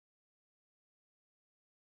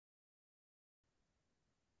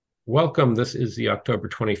Welcome. This is the October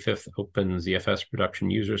 25th OpenZFS production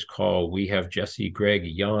users call. We have Jesse, Greg,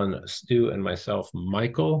 Jan, Stu, and myself,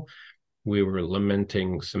 Michael. We were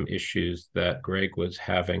lamenting some issues that Greg was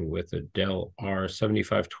having with a Dell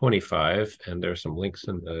R7525, and there are some links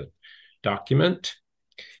in the document.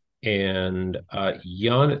 And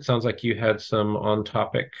Jan, it sounds like you had some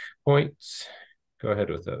on-topic points. Go ahead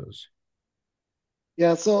with those.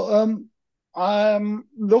 Yeah, so I'm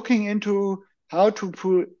looking into how to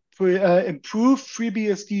improve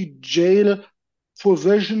FreeBSD jail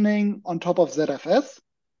provisioning on top of ZFS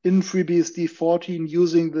in FreeBSD 14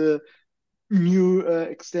 using the new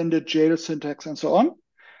extended jail syntax and so on.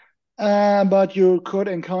 But you could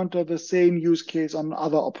encounter the same use case on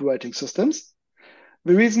other operating systems.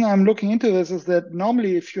 The reason I'm looking into this is that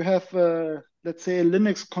normally if you have, let's say, a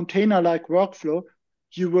Linux container-like workflow,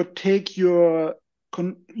 you would take your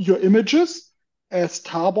images as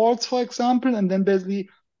tarballs, for example, and then basically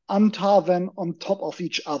untar them on top of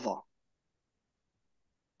each other.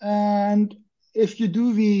 And if you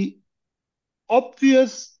do the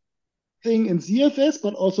obvious thing in ZFS,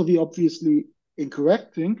 but also the obviously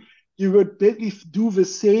incorrect thing, you would basically do the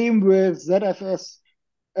same with ZFS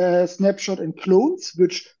snapshot and clones,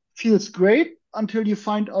 which feels great until you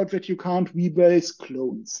find out that you can't rebase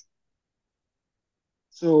clones.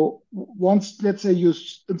 So once, let's say, you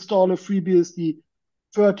install a FreeBSD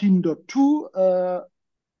 13.2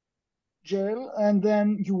 jail, and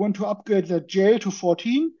then you want to upgrade that jail to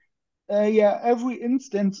 14, every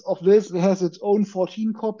instance of this has its own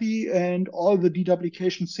 14 copy, and all the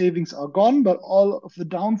deduplication savings are gone, but all of the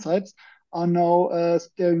downsides are now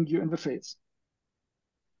staring you in the face.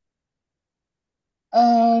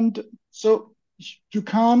 And so you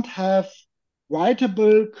can't have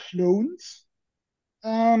writable clones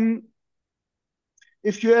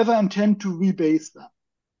if you ever intend to rebase them.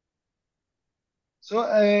 So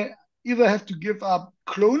I either have to give up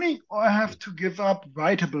cloning or I have to give up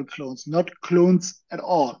writable clones, not clones at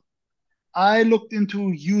all. I looked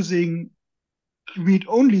into using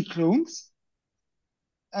read-only clones,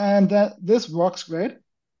 and this works great.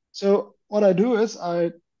 So what I do is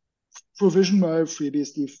I provision my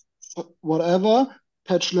FreeBSD whatever,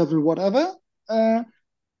 patch level whatever,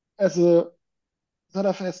 as a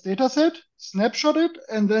ZFS dataset, snapshot it,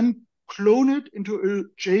 and then clone it into a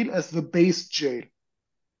jail as the base jail.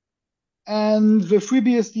 And the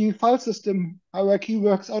FreeBSD file system hierarchy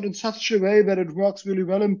works out in such a way that it works really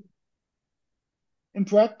well in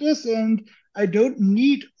practice, and I don't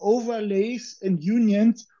need overlays and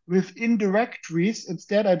unions within directories.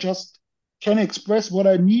 Instead, I just can express what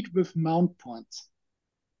I need with mount points.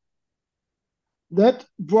 That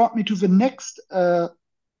brought me to the next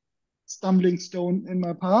stumbling stone in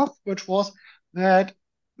my path, which was that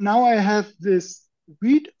now I have this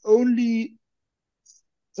read-only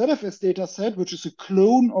ZFS dataset, which is a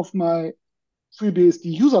clone of my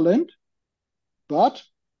FreeBSD userland, but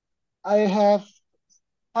I have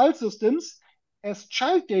file systems as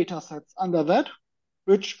child datasets under that,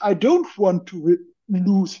 which I don't want to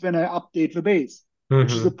lose when I update the base,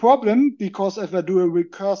 which is a problem because if I do a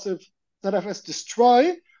recursive ZFS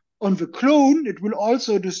destroy on the clone, it will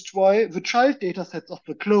also destroy the child datasets of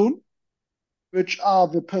the clone, which are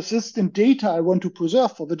the persistent data I want to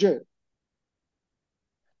preserve for the jail.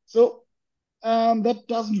 So that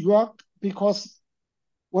doesn't work because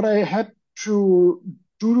what I had to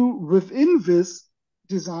do within this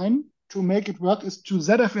design to make it work is to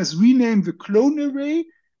ZFS rename the clone array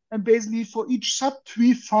and basically for each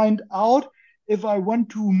subtree find out if I want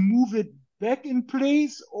to move it back in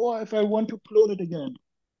place or if I want to clone it again.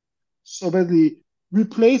 So basically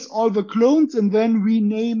replace all the clones and then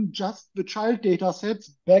rename just the child data sets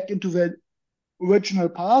back into the original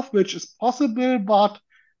path, which is possible, but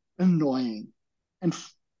annoying and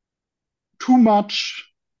too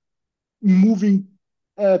much moving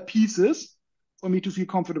pieces for me to feel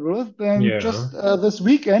comfortable with. Then just this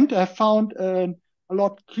weekend, I found a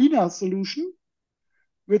lot cleaner solution,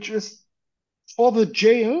 which is for the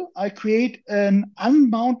jail, I create an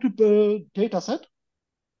unmountable dataset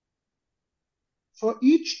for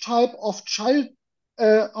each type of child,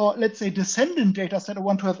 or let's say descendant dataset I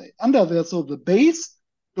want to have under there. So the base,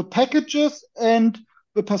 the packages, and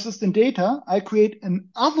the persistent data. I create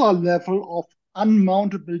another level of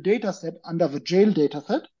unmountable dataset under the jail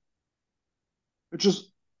dataset, which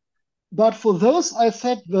is, but for those, I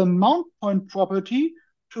set the mount point property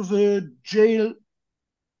to the jail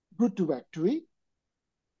root directory,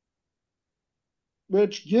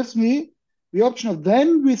 which gives me the option of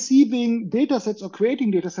then receiving datasets or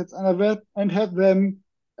creating datasets under that and have them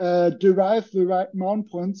derive the right mount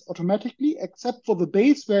points automatically, except for the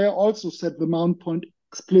base where I also set the mount point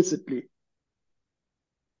explicitly.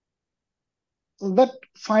 So that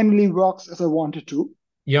finally works as I wanted to.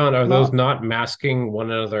 Jan, are those Now, not masking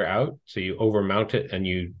one another out? So you overmount it and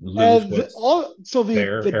you lose what's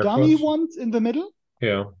there, the air dummy quotes? ones in the middle.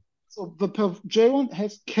 Yeah. So the J one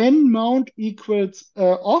has can mount equals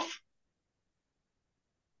off,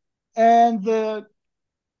 and the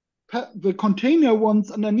container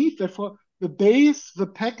ones underneath that for the base, the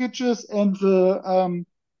packages, and the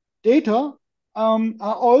data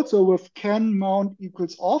are also with can mount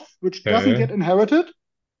equals off, which doesn't Okay. get inherited.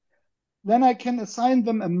 Then I can assign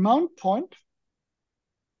them a mount point,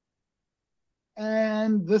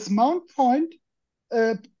 and this mount point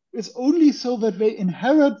uh, is only so that they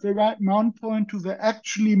inherit the right mount point to the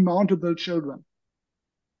actually mountable children.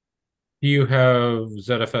 Do you have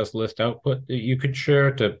ZFS list output that you could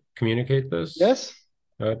share to communicate this? Yes.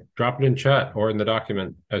 Drop it in chat or in the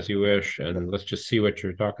document as you wish, and let's just see what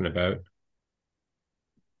you're talking about.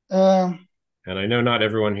 Uh, And I know not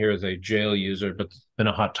everyone here is a jail user, but it's been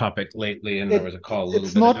a hot topic lately, and there it was a call a little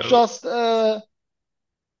it's bit not ago. just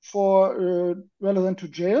for relevant to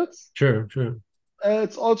jails. Sure, sure.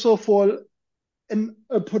 It's also for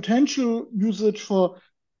a potential usage for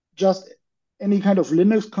just any kind of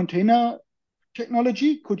Linux container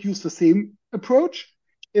technology could use the same approach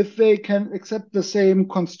if they can accept the same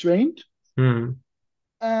constraint. Hmm.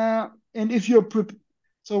 And if you're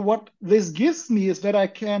so what this gives me is that I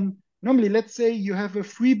can normally, let's say you have a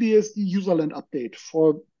FreeBSD userland update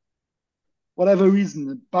for whatever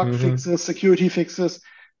reason, bug Mm-hmm. fixes, security fixes.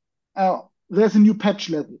 There's a new patch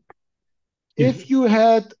level. You, If you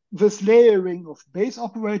had this layering of base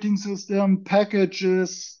operating system,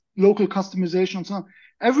 packages, local customization, and so on,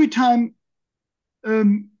 every time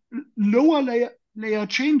um, lower layer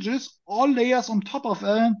changes, all layers on top of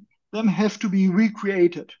them have to be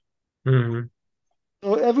recreated. mm-hmm.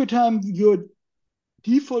 So every time your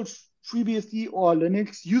default FreeBSD or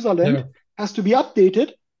Linux Yeah. userland has to be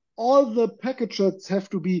updated, all the packages have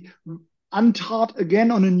to be untarred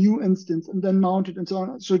again on a new instance and then mounted and so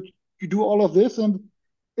on. So you do all of this, and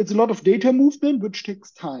it's a lot of data movement, which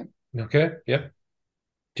takes time. Okay. Yep.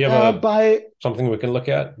 Do you have a By something we can look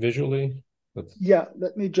at visually? Let's Yeah,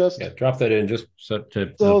 let me just. yeah, drop that in just so to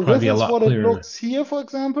it'll So probably this be a is lot what it clearer. looks here, for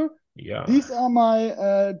example. Yeah. These are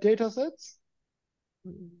my data sets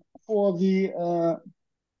for the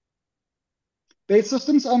base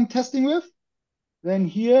systems I'm testing with. Then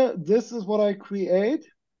here, this is what I create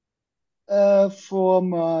for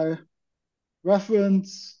my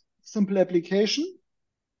reference simple application.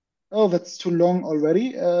 Oh, that's too long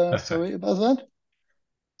already. Sorry about that.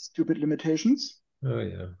 Stupid limitations. Oh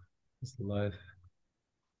yeah. It's live.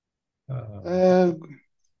 Uh, Uh,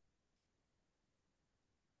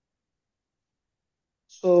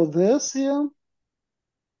 so this here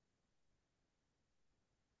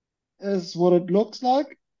is what it looks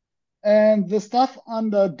like. And the stuff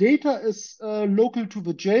under data is local to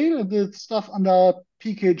the jail, and the stuff under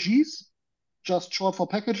PKGs, just short for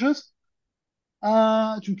packages,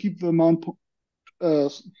 to keep the amount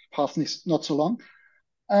path not so long.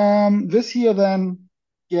 This here then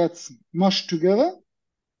gets mushed together,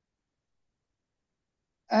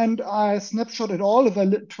 and I snapshot it all. If I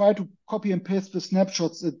try to copy and paste the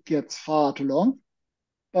snapshots, it gets far too long.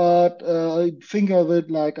 But I think of it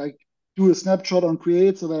like I do a snapshot on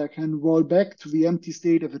create so that I can roll back to the empty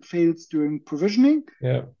state if it fails during provisioning.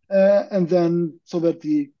 yeah. And then so that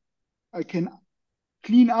I can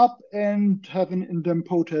clean up and have an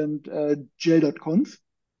idempotent jail.conf,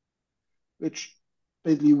 which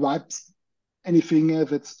basically wipes anything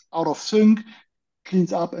if it's out of sync,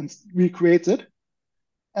 cleans up and recreates it.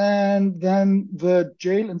 And then the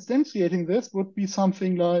jail instantiating this would be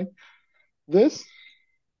something like this.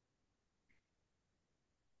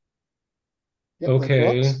 Yep, that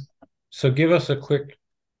Okay. works. So give us a quick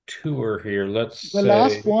tour here. Let's The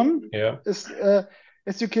last say, one yeah. is,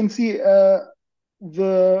 as you can see,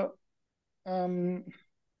 the um,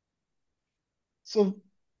 so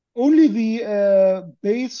only the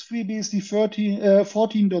base FreeBSD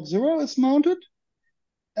 14.0 is mounted.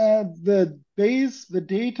 The base, the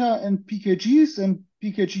data, and PKGs and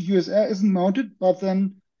PKG USR isn't mounted, but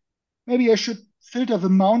then maybe I should filter the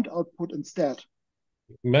mount output instead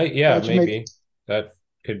Yeah, to make, maybe that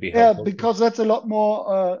could be yeah, helpful. because that's a lot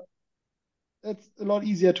more, that's a lot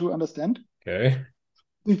easier to understand. Okay.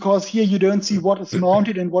 Because here you don't see what is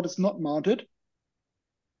mounted and what is not mounted.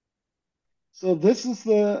 So this is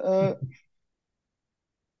the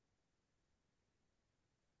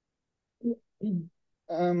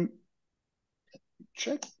um,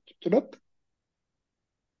 check it up.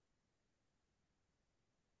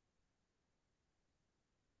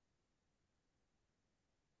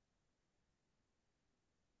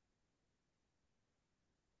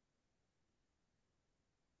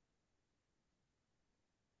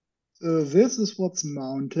 this is what's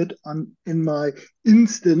mounted on in my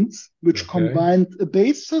instance, which Okay. combines a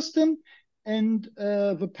base system and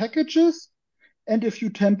the packages and a few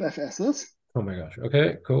temp FSs. Oh my gosh.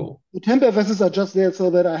 Okay, cool. The temp FSs are just there so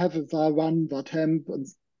that I have a var1, var temp, and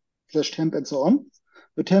slash temp, and so on.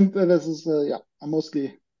 The temp FSs, yeah, are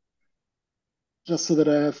mostly just so that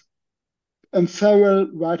I have feral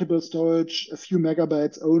writable storage, a few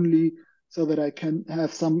megabytes only, so that I can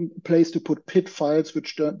have some place to put PID files,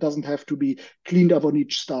 which doesn't have to be cleaned up on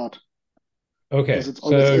each start because Okay, it's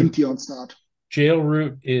always so empty on start. jail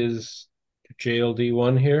root is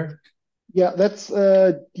JLD1 here. Yeah, that's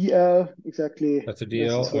DL exactly. That's a This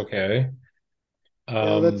DL. is what. Okay.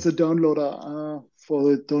 Yeah, that's Um, a downloader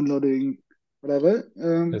for downloading whatever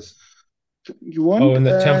it's you oh, want. and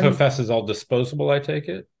the And TempFS is all disposable, I take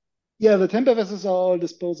it. yeah, the temp FSs are all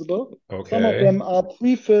disposable. Some of Okay. them are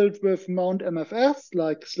pre-filled with mount MFS,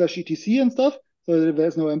 like slash etc and stuff. So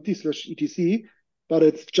there's no empty slash etc, but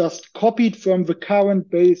it's just copied from the current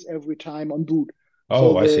base every time on boot. So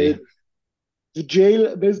Oh, I see. the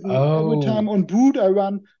jail basically every time Oh, on boot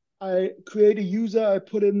I create a user, I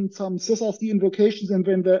put in some sysrd invocations, and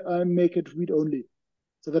then I make it read only.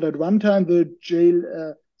 So that at runtime the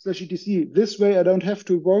jail slash etc. This way I don't have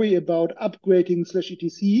to worry about upgrading slash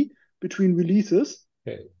etc between releases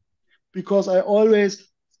okay. because I always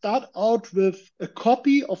start out with a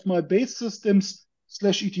copy of my base systems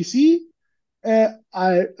slash etc.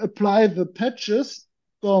 I apply the patches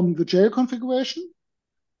from the jail configuration,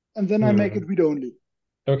 and then I make Hmm. it read only.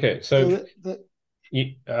 Okay. So So the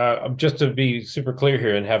just to be super clear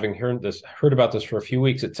here, and having heard about this for a few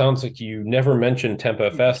weeks, it sounds like you never mentioned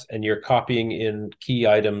TempFS, and you're copying in key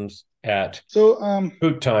items at so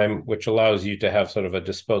boot time, which allows you to have sort of a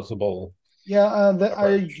disposable yeah, I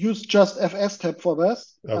approach. use just FS tab for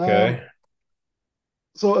this. Okay.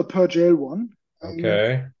 So a per jail one,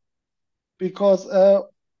 Okay. because a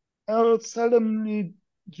seldomly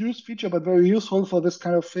used feature but very useful for this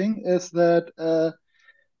kind of thing is that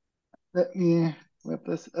let me grab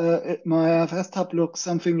this. My FS tab looks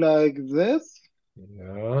something like this.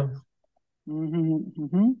 Yeah.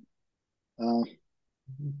 Mhm.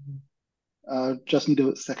 Uh, just need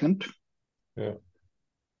a second. Yeah.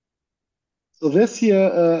 So this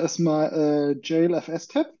here is my jail FS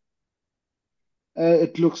tab.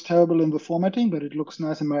 It looks terrible in the formatting, but it looks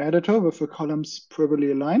nice in my editor with the columns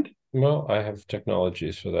properly aligned. Well, I have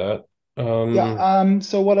technologies for that. Yeah.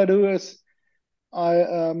 So what I do is I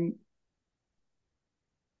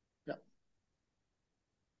yeah.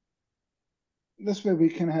 This way we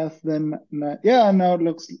can have then. Yeah. Now it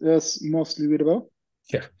looks mostly readable.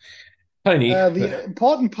 Yeah. Tiny. The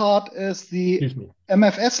important part is the Excuse me.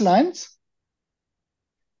 MFS lines.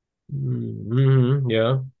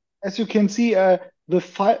 Yeah. As you can see, the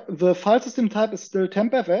file system type is still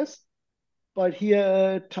tempfs, but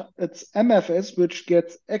here it's MFS, which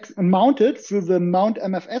gets mounted through the mount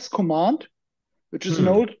MFS command, which is an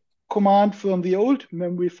Hmm. old command from the old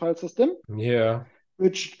memory file system, Yeah.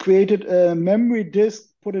 which created a memory disk,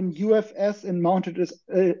 put in UFS, and mounted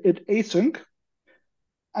it async.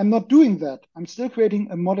 I'm not doing that. I'm still creating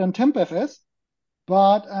a modern tempfs,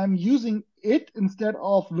 but I'm using it instead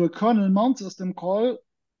of the kernel mount system call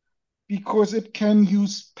because it can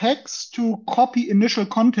use PEGs to copy initial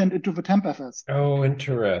content into the tempfs. Oh,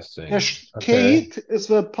 interesting. Dash Okay. K is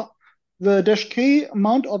the dash K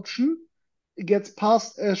mount option. It gets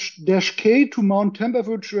passed as dash K to mount temp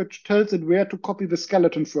average, which tells it where to copy the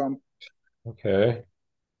skeleton from, Okay.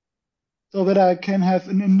 so that I can have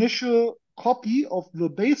an initial copy of the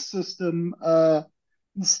base system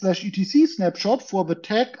slash etc snapshot for the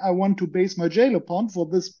tag I want to base my jail upon for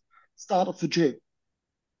this start of the jail.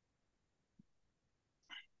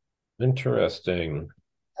 Interesting.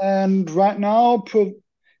 And right now,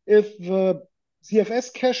 if the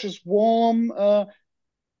ZFS cache is warm,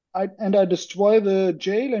 I destroy the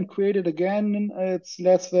jail and create it again, it's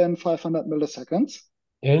less than 500 milliseconds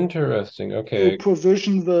Interesting. to Okay.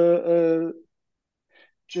 provision the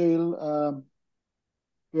jail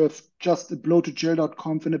with just a bloated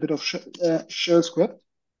jail.conf and a bit of shell script.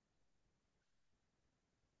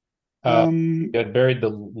 Uh, Um, you had buried the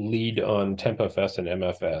lead on TempFS and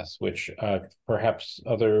MFS, which perhaps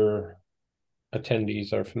other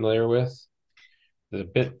attendees are familiar with. It's a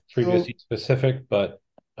bit so previously specific, but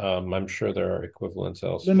I'm sure there are equivalents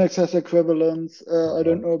elsewhere. Linux has equivalents. I Yeah.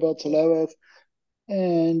 don't know about Solaris.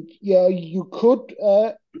 And yeah, you could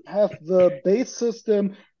have the base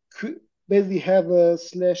system basically have a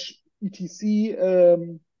slash etc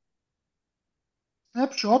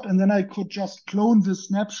snapshot, and then I could just clone this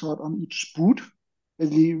snapshot on each boot,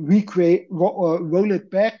 basically recreate or roll it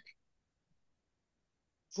back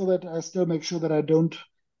so that I still make sure that I don't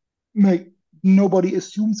make nobody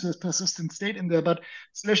assumes there's persistent state in there. But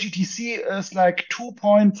slash etc is like 2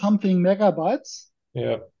 point something megabytes.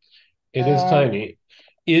 Yeah. It is And tiny.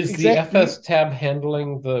 Is the exactly, FS tab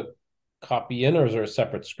handling the copy in, or is there a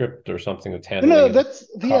separate script or something that's no, handling that's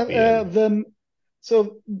copy in?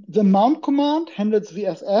 so the mount command handles the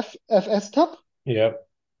FS tab. Yep.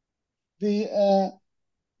 The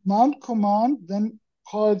mount command then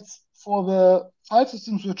calls for the file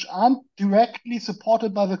systems which aren't directly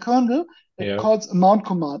supported by the kernel. It Yep. calls a mount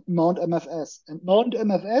command, mount MFS. And mount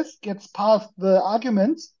MFS gets past the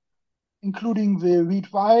arguments, including the read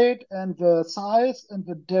write and the size and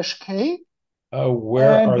the dash K.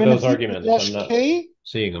 Where And are when it those sees the arguments? I'm dash not K,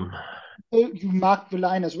 seeing them. you mark the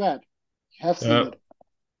line as red. You have seen Uh, it,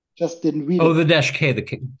 just didn't read oh, it. the dash K. The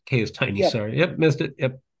K is tiny. Yeah, Sorry. Yep. Missed it.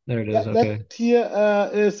 Yep. There it yeah, is. that Okay. here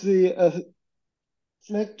is the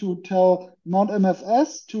flag to tell mount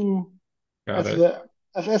MFS to, Got as it. the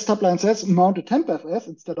FS subline says, mount a temp FS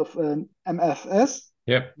instead of an MFS,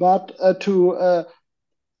 Yep. but to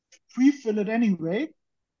pre-fill it anyway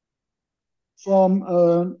from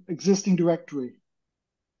an existing directory.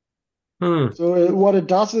 Hmm. So what it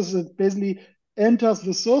does is it basically enters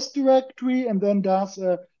the source directory and then does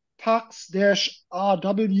pax dash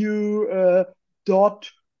rw dot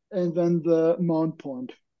and then the mount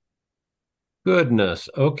point, Goodness.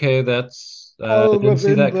 Okay. That's, I all didn't see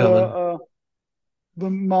within that coming. the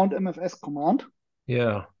mount MFS command,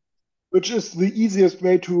 Yeah. which is the easiest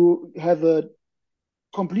way to have a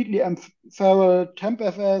completely feral temp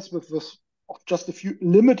FS with this just a few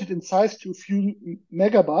limited in size to a few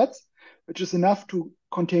megabytes, which is enough to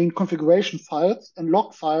contain configuration files and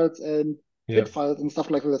log files and bit Yep. files and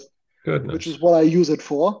stuff like this, which Goodness. is what I use it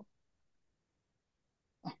for.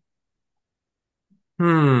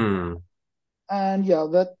 Hmm. And yeah,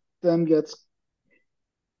 that then gets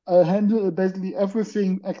I handle basically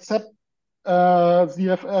everything except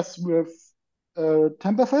ZFS with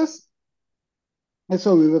TempFS.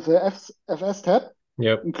 Sorry, with the FS tab,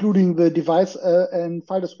 Yep. including the device and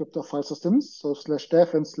file descriptor file systems, so slash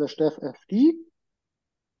dev and slash dev fd.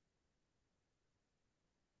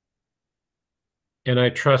 And I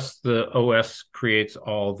trust the OS creates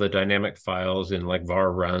all the dynamic files in like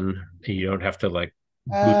var run. You don't have to like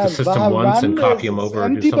boot the system Var once and run copy them is over or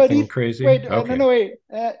do empty by something default. crazy. Wait, no, Okay. no, wait.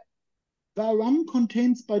 Var run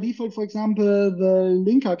contains by default, for example, the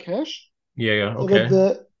linker cache, Yeah, yeah. so that Okay.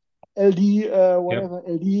 the LD, Yep. whatever,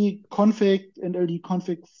 LD config and LD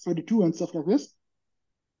config 32 and stuff like this.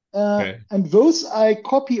 Okay. And those I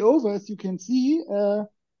copy over, as you can see,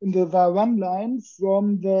 in the var run line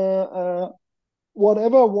from the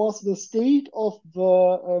whatever was the state of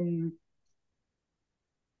the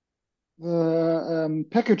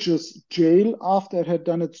packages jail after it had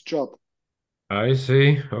done its job. I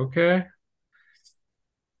see. Okay.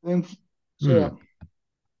 And so yeah. Hmm.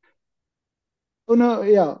 Oh no,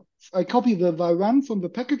 yeah. I copy the var run from the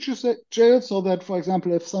packages jail so that, for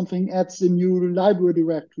example, if something adds a new library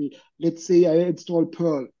directory, let's say I install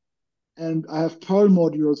Perl, and I have Perl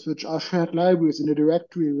modules which are shared libraries in a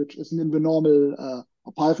directory which isn't in the normal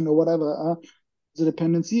or Python or whatever the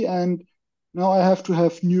dependency, and now I have to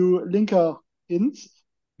have new linker hints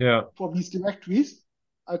Yeah. for these directories.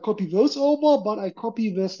 I copy those over, but I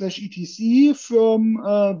copy the slash etc from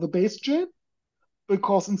the base jail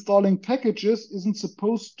because installing packages isn't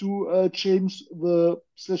supposed to change the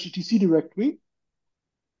slash etc directory.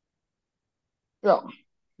 Yeah,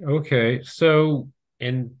 Okay. So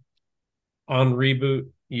in on reboot,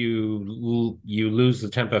 you lose the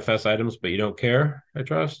tempfs items, but you don't care, I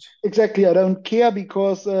trust. exactly. I don't care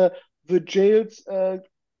because the jail's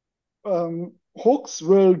hooks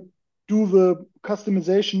will do the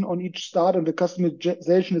customization on each start, and the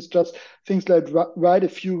customization is just things like write a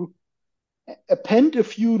few, append a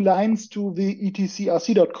few lines to the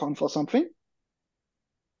etcrc.conf or something,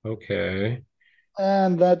 Okay.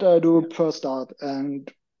 and that I do per start.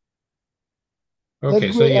 And that's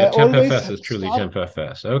Okay. So where yeah, I always tempfs is truly start.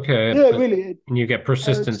 tempfs. Okay. Yeah, But really, and you get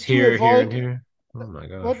persistence it's to here, and avoid here. Oh my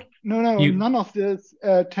gosh. what? No, no, You none of this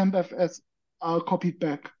tempfs are copied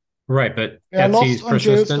back. right, but They are etc's lost on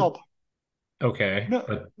jail persistent. stop. Okay. No,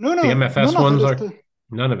 But no, the no, MFS none of it ones is. are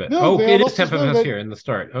none of it. No, Oh, they are it is lost as well. tempfs But here in the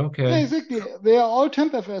start. yeah, Okay. exactly. They are all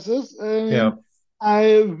temp FSs. Yeah.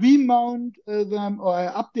 I remount them or I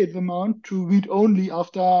update the mount to read only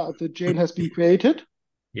after the jail has been created,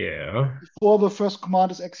 Yeah. before the first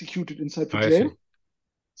command is executed inside the I jail. see.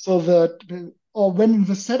 So that, or when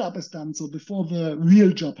the setup is done, so before the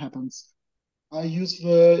real job happens, I use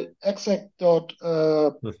the exec dot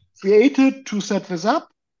created to set this up.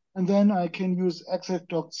 and then I can use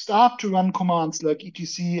exec.start to run commands like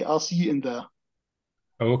etc rc in there.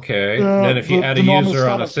 Okay. Then if you add a The normal user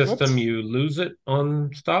on a startup system, scripts. you lose it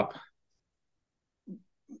on stop.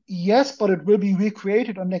 Yes, but it will be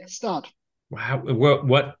recreated on next start.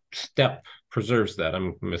 What step preserves that?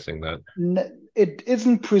 I'm missing that. It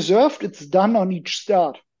isn't preserved, it's done on each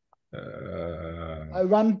start. Uh, I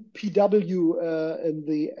run pw in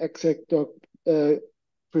the exec.created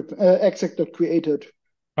with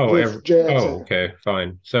oh, jexec. okay,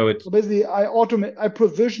 fine. So it's So basically, I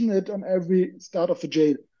provision it on every start of the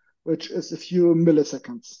jail, which is a few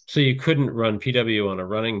milliseconds. so you couldn't run PW on a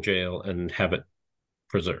running jail and have it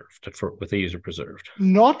preserved with the user preserved.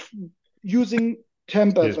 Not using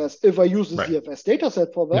Yes, tempfs. If I use the right. ZFS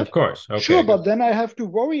dataset for Of that, course. sure, Okay, good. but then I have to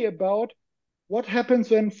worry about what happens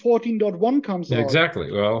when 14.1 comes out.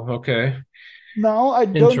 Exactly. Well, okay. Now I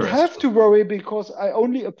don't have Interesting. to worry because I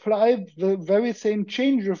only apply the very same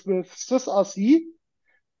changes with sysrc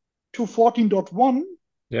to 14.1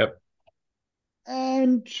 Yep.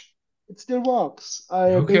 and it still works.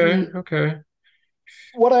 I Okay. basically Okay.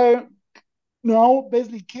 what I now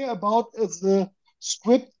basically care about is the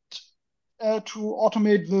script to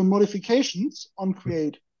automate the modifications on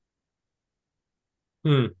create.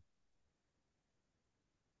 Hmm.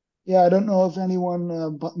 Yeah, I don't know if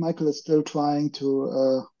anyone, but Michael is still trying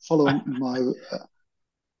to follow my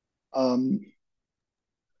um,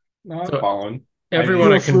 No, I'm So following. I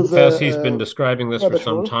everyone, I go just through confess, he's been the describing this for rabbit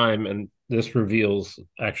some hole. time, and this reveals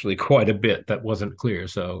actually quite a bit that wasn't clear.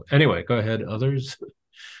 So anyway, go ahead. Others.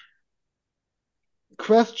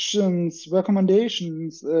 Questions,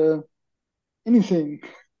 recommendations, anything.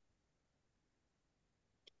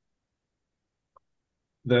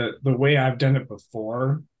 the way I've done it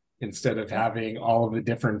before, instead of Yeah, having all of the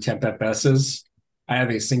different temp FSs, I have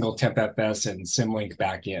a single temp FS and symlink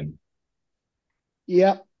back in.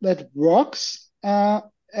 yeah, that works.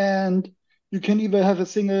 And you can either have a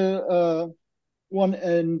single one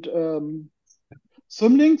and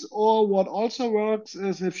symlinks, or what also works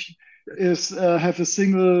is if is have a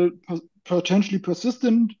single potentially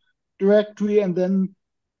persistent directory and then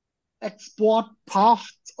export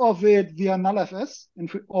paths of it via nullfs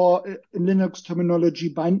or in Linux terminology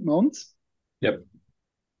bind mounts. Yep.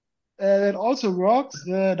 That also works.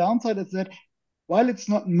 The downside is that while it's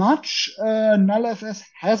not much, nullfs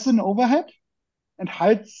has an overhead and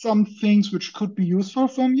hides some things which could be useful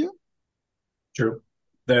from you. True.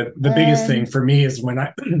 The biggest thing And for me is when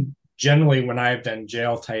I generally when I've done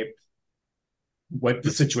jail type, what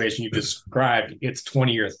the situation you described, it's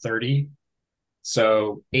 20 or 30.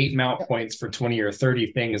 So 8 mount points for 20 or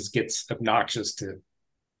 30 things gets obnoxious to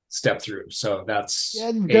step through. So yeah, that's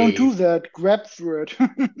don't a do that. Grab through it.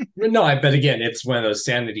 no, I bet again, it's one of those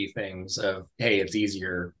sanity things of hey, it's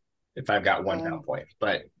easier if I've got one mount um, point.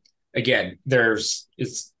 But again, there's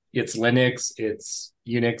it's Linux, it's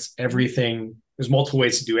Unix, everything. There's multiple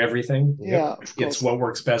ways to do everything. yeah, Yep. of It's course. what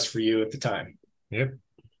works best for you at the time. Yep.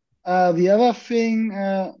 The other thing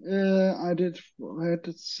I had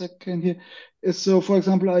a second here, is so, for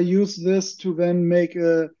example, I use this to then make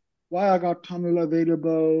a WireGuard tunnel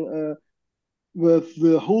available with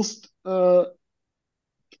the host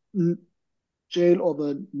jail or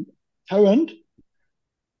the parent,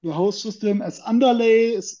 the host system as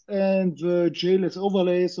underlays and the jail as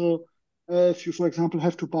overlay. So if you, for example,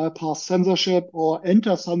 have to bypass censorship or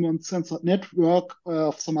enter someone's censored network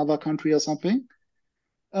of some other country or something,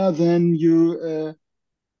 then you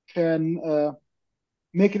can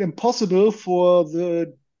make it impossible for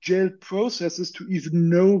the jailed processes to even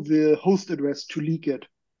know the host address to leak it.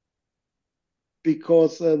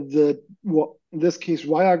 Because in this case,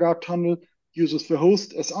 WireGuard tunnel uses the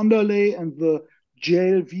host as underlay and the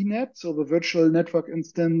jail VNet, so the virtual network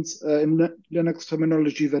instance in Linux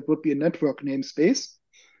terminology, that would be a network namespace.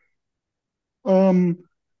 Um,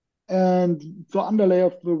 and the underlay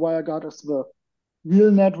of the WireGuard is the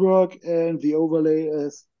real network, and the overlay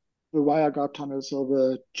is the WireGuard tunnel. So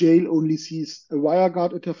the jail only sees a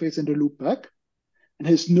WireGuard interface and a loopback, and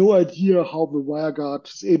has no idea how the WireGuard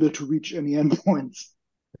is able to reach any endpoints.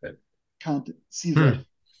 Can't see that. Hmm.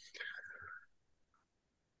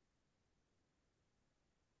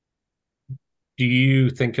 Do you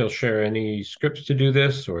think he'll share any scripts to do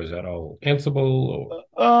this, or is that all Ansible or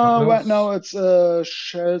something Right now else? it's a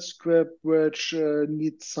shell script which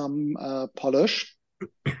needs some polish.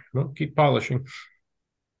 Well, keep polishing.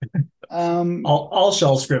 Um, All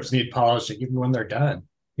shell scripts need polishing, even when they're done.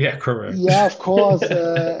 Yeah, correct. yeah, of course,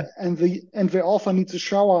 and the author needs a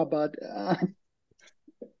shower, but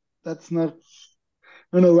that's not.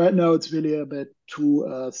 No, no. Right now it's really a bit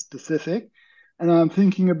too specific. And I'm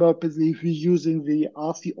thinking about basically reusing the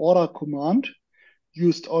rc order command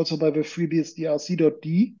used also by the FreeBSD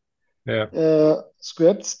rc.d Yeah.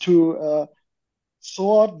 scripts to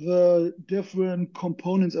sort the different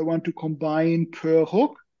components I want to combine per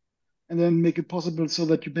hook, and then make it possible so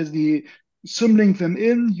that you basically symlink them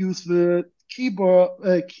in, use the keyword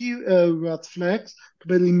flags to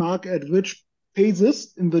basically mark at which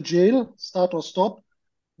phases in the jail, start or stop,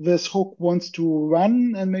 this hook wants to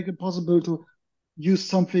run, and make it possible to use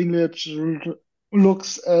something that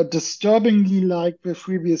looks disturbingly like the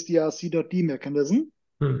previous drc.d mechanism,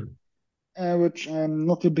 Hmm. which I'm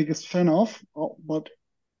not the biggest fan of, but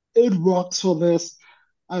it works for this.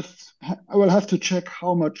 I've, I will have to check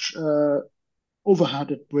how much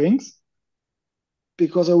overhead it brings,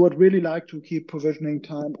 because I would really like to keep provisioning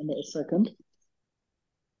time under a second.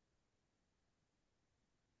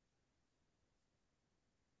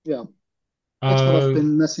 Yeah, that's what I've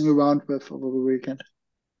been messing around with over the weekend.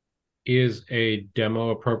 Is a demo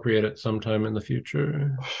appropriate at some time in the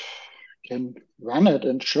future? Can run it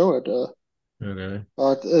and show it, Okay.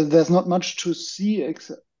 but there's not much to see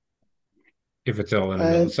except. If it's all in a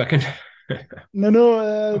millisecond.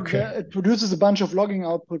 No, Okay. it produces a bunch of logging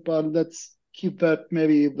output, but let's keep that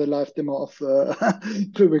maybe the live demo of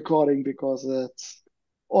the recording, because it's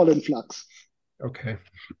all in flux. Okay.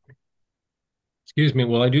 Excuse me.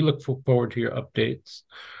 Well, I do look forward to your updates.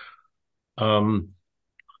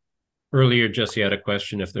 Earlier, Jesse had a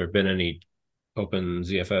question if there have been any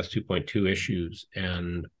OpenZFS 2.2 issues,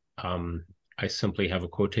 and I simply have a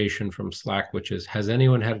quotation from Slack, which is, has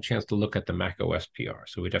anyone had a chance to look at the Mac OS PR?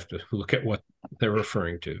 So we'd have to look at what they're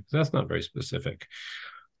referring to. That's not very specific.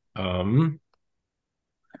 Thank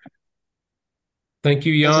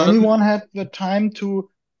you, Jan. Has anyone had the time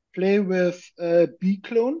to play with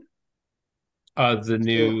bclone? The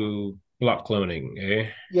new block cloning, eh?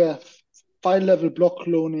 Yeah, file level block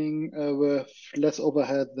cloning with less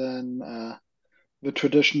overhead than the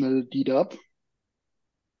traditional DDub.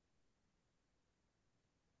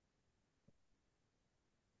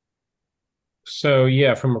 So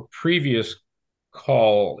yeah, from a previous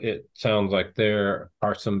call, it sounds like there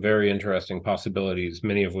are some very interesting possibilities,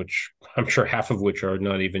 many of which I'm sure half of which are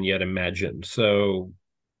not even yet imagined. So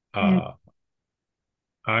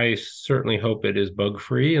I certainly hope it is bug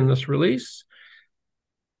free in this release,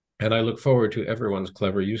 and I look forward to everyone's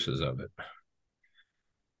clever uses of it.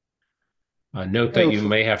 Note that you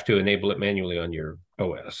may have to enable it manually on your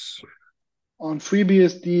OS. On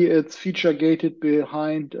FreeBSD, it's feature gated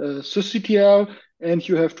behind sysctl, and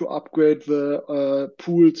you have to upgrade the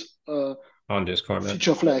pooled on disk format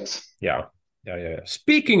feature flags. Yeah.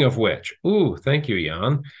 Speaking of which, thank you,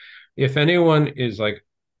 Jan. If anyone is like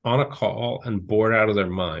on a call and bored out of their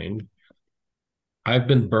mind, I've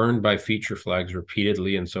been burned by feature flags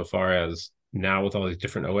repeatedly, insofar as now with all these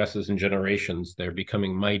different OSs and generations, they're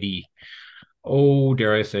becoming mighty,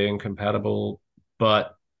 dare I say, incompatible.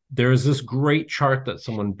 But there's this great chart that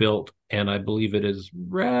someone built, and I believe it is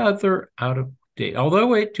rather out of date. Although,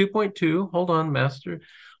 wait, 2.2, hold on, master.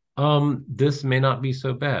 This may not be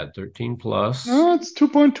so bad. 13 plus. No, it's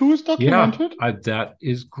 2.2 is documented. Yeah, that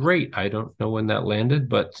is great. I don't know when that landed,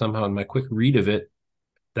 but somehow in my quick read of it,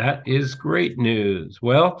 that is great news.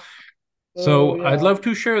 Well, so yeah. I'd love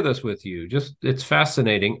to share this with you. Just, it's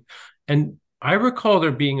fascinating. And I recall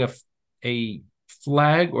there being a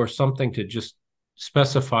flag or something to just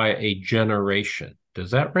specify a generation.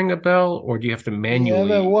 Does that ring a bell, or do you have to manually?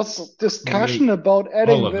 Yeah, there was discussion about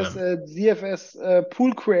adding this ZFS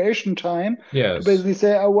pool creation time to basically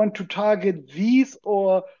say, I want to target these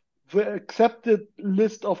or the accepted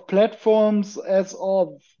list of platforms as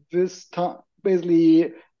of this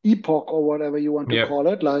basically epoch, or whatever you want to call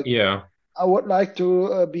it. Like, I would like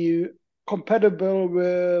to be compatible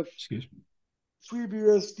with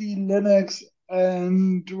FreeBSD, Linux,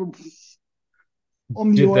 and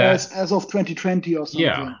OmniOS as of 2020 or something.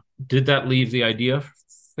 Yeah. Did that leave the idea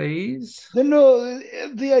phase? No,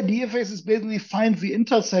 the idea phase is basically find the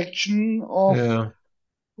intersection of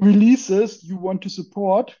releases you want to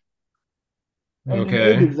support and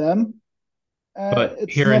enable them. But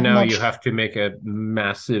here and now, you have to make a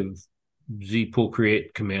massive zpool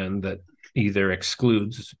create command that either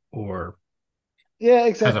excludes or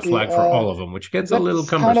has a flag for all of them, which gets a little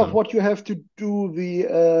cumbersome. That's kind of what you have to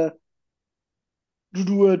do. To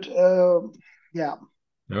do it,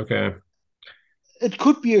 Okay. It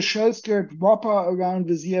could be a shell script wrapper around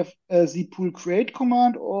the zpool create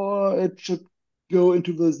command, or it should go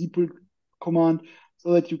into the zpool command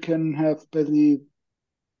so that you can have basically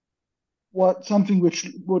something which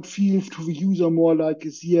would feel to the user more like a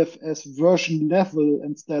ZFS version level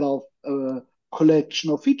instead of a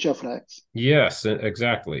collection of feature flags. Yes,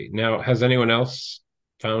 exactly. Now, has anyone else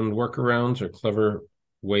found workarounds or clever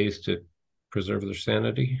ways to preserve their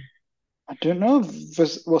sanity? I don't know if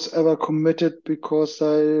this was ever committed because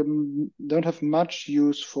I don't have much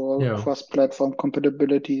use for Yeah. cross-platform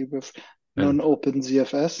compatibility with And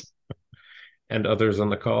non-OpenZFS. and others on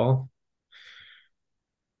the call.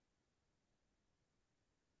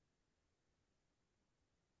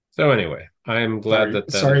 So anyway, I'm glad that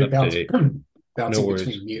is up to date. Bouncing No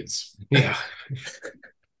between worries. mutes. Yeah.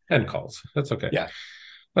 And calls. That's okay. Yeah.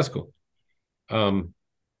 That's cool.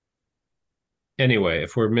 Anyway,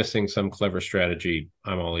 if we're missing some clever strategy,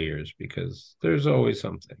 I'm all ears because there's always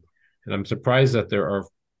something. And I'm surprised that there are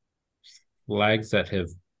flags that have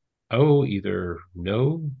either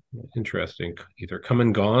no, interesting, either come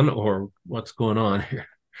and gone or what's going on here.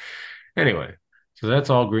 Anyway, so that's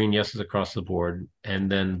all green yeses across the board. And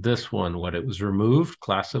then this one, what it was removed,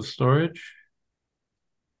 class of storage.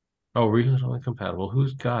 Oh, regionally compatible.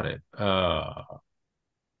 Who's got it?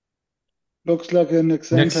 Looks like an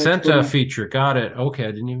Nexenta feature. Got it. Okay,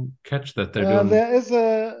 I didn't even catch that. They're doing there is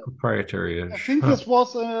proprietary. I think this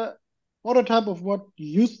was a prototype of what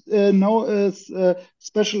used now is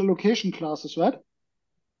special allocation classes, right?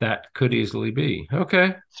 That could easily be.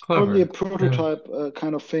 Okay, It's clever. probably a prototype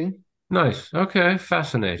kind of thing. Nice. Okay,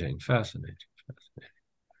 fascinating.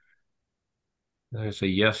 There's a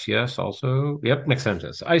yes also. Yep,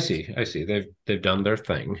 Nexentus. I see. They've done their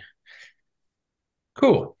thing.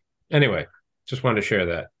 Cool. Anyway, just wanted to share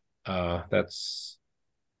that. That's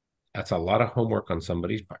a lot of homework on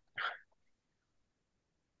somebody's part.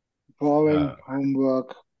 Boring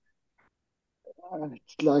homework.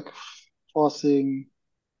 It's like forcing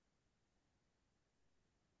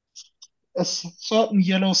a certain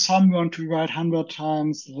yellow someone to write 100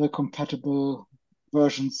 times the compatible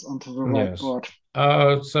versions onto the whiteboard.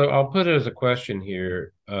 So I'll put it as a question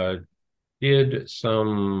here. Did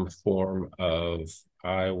some form of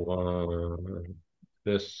I want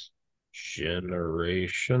this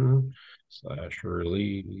generation /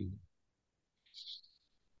 release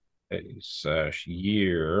 /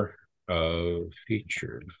 year of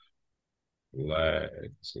featured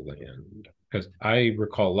flags land? Because I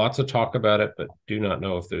recall lots of talk about it, but do not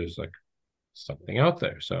know if there's like something out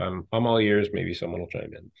there. So I'm all ears. Maybe someone will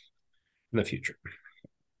chime in the future.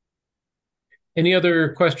 Any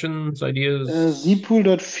other questions, ideas?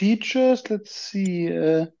 zpool.features, let's see.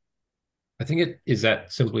 I think it is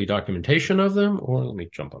that simply documentation of them, or let me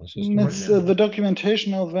jump on a system right It's now. the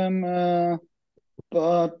documentation of them,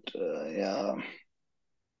 but yeah.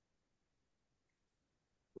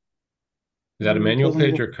 Is that a manual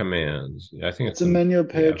page or commands? I think it's a manual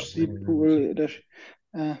page. Yeah. zpool.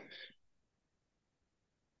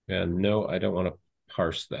 Yeah, no, I don't want to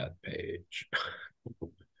parse that page.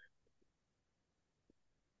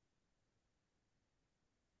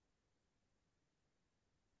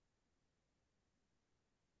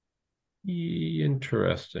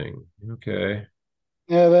 Interesting. Okay.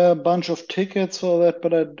 Yeah, there are a bunch of tickets for that,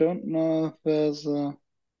 but I don't know if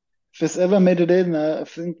this ever made it in. I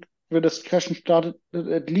think the discussion started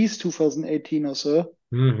at least 2018 or so.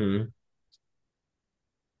 Mm-hmm.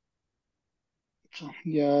 So,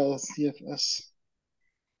 yeah, CFS.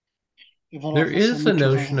 There is a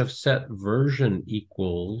notion of set version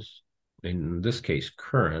equals, in this case,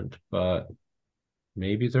 current, but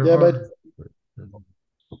maybe there are. But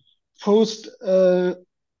post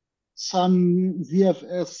some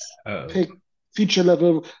ZFS pick feature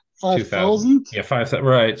level 5,000. Yeah, 5,000.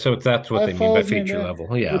 Right. So that's what they mean by feature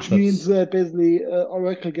level. Yeah. Which means that basically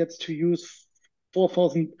Oracle gets to use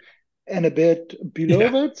 4,000 and a bit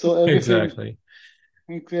below it. So everything, exactly.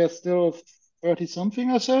 I think they're still 30 something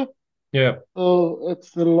or so. Yeah. So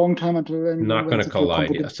it's a long time until anyone not going to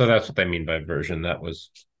collide. Yeah. So that's what they mean by version. That was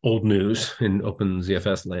old news in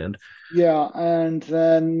OpenZFS land. Yeah, and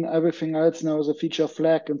then everything else now is a feature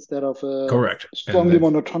flag instead of a correct strongly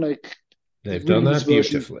monotonic. They've done that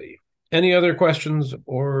beautifully. Any other questions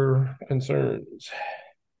or concerns?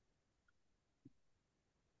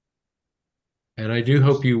 And I do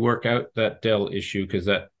hope you work out that Dell issue because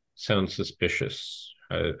that sounds suspicious.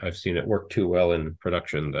 I've seen it work too well in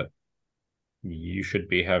production that you shouldn't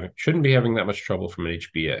be having that much trouble from an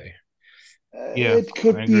HBA. Yeah, it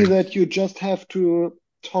could be that you just have to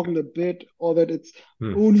toggle a bit, or that it's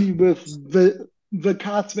only with the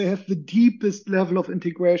cards they have the deepest level of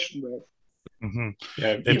integration with. Mm-hmm.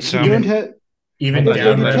 Yeah, if you don't have even if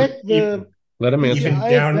down they detect the let them answer.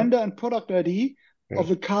 vendor and product ID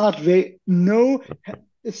of a card they know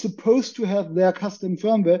is supposed to have their custom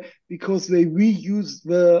firmware because they reuse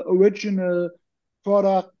the original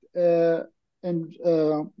product and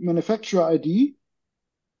manufacturer ID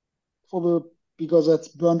because that's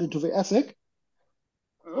burned into the ASIC.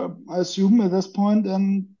 I assume at this point,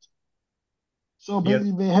 and so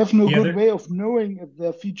basically they have no good way of knowing if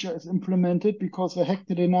their feature is implemented because they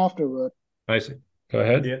hacked it in afterward. I see. Go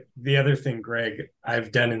ahead. The other thing, Greg,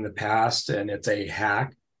 I've done in the past, and it's a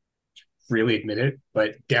hack, freely admit it,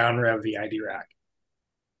 but down rev the ID rack.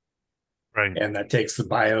 Right. And that takes the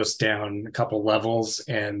BIOS down a couple levels,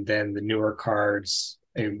 and then the newer cards.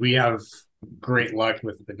 And we have great luck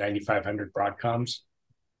with the 9500 Broadcoms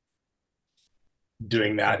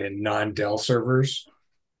doing that in non-Dell servers.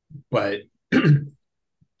 But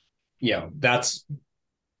that's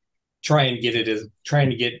trying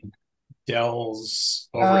to get Dell's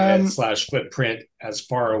overhead / footprint as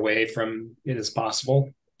far away from it as possible.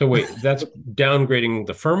 So wait, that's downgrading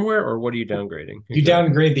the firmware, or what are you downgrading? You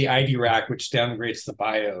downgrade the ID rack, which downgrades the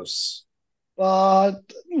BIOS. But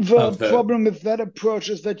the problem with that approach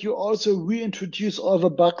is that you also reintroduce all the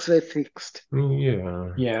bugs they fixed.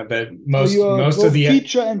 Yeah, but most of the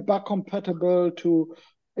feature and bug compatible to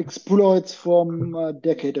exploits from a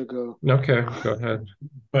decade ago. Okay, go ahead.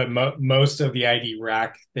 But most of the ID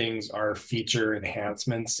rack things are feature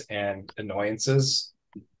enhancements and annoyances.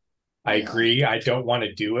 I agree. I don't want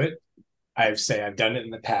to do it. I've done it in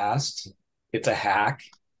the past. It's a hack.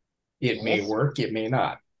 It may work. It may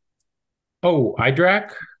not. Oh,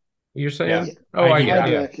 iDRAC? You're saying? Yeah. Oh,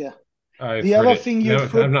 iDRAC, yeah. The other thing you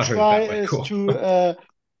could try is to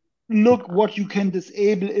look what you can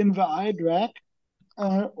disable in the iDRAC,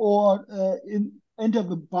 or enter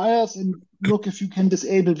the BIOS and look if you can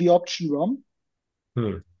disable the option ROM.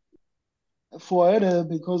 For it,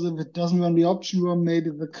 because if it doesn't run the option ROM, maybe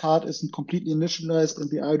the card isn't completely initialized and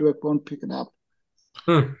the iDRAC won't pick it up.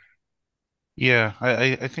 Yeah,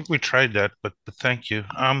 I think we tried that, but thank you.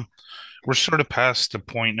 We're sort of past the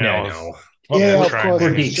point now. Of course.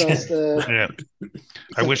 It's just,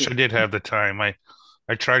 I wish I did have the time. I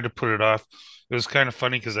tried to put it off. It was kind of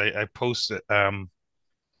funny because I posted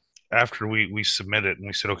after we submitted and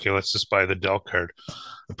we said, okay, let's just buy the Dell card.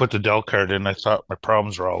 I put the Dell card in. I thought my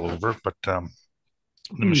problems were all over, but the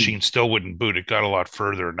machine still wouldn't boot. It got a lot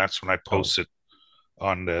further, and that's when I posted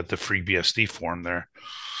on the FreeBSD forum there.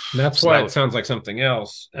 And that's why it sounds like something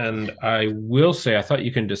else. And I will say, I thought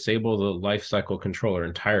you can disable the lifecycle controller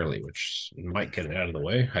entirely, which might get it out of the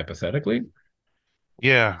way, hypothetically.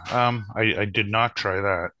 Yeah, I did not try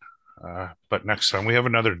that. But next time, we have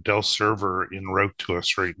another Dell server en route to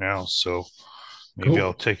us right now, so maybe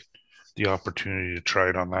I'll take the opportunity to try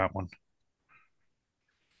it on that one.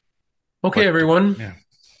 Okay, everyone.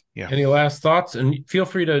 Yeah. Any last thoughts? And feel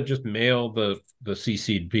free to just mail the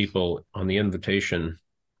CC'd people on the invitation,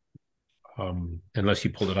 unless you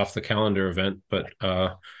pulled it off the calendar event. But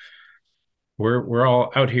we're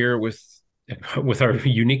all out here with our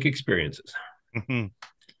unique experiences. Mm-hmm.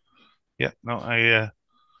 Yeah. No, I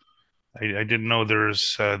didn't know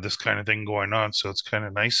there's this kind of thing going on, so it's kind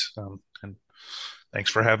of nice. And thanks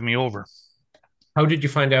for having me over. How did you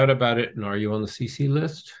find out about it, and are you on the CC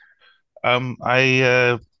list?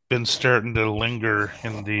 I been starting to linger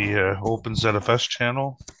in the OpenZFS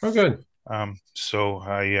channel. Oh, good. So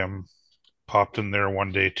I popped in there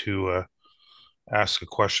one day to ask a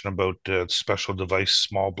question about special device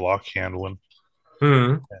small block handling,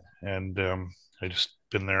 and I just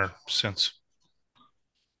been there since.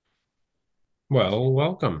 Well,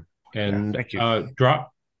 welcome, and thank you.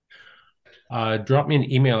 Drop me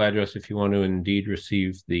an email address if you want to indeed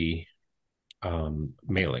receive the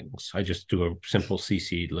mailings. I just do a simple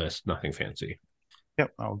CC list, nothing fancy.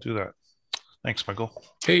 Yep, I'll do that. Thanks, Michael.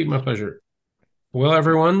 Hey, my pleasure. Well,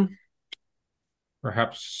 everyone,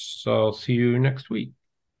 perhaps I'll see you next week.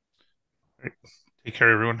 Take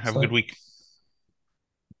care, everyone. Have a good week.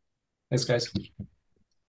 Thanks, guys.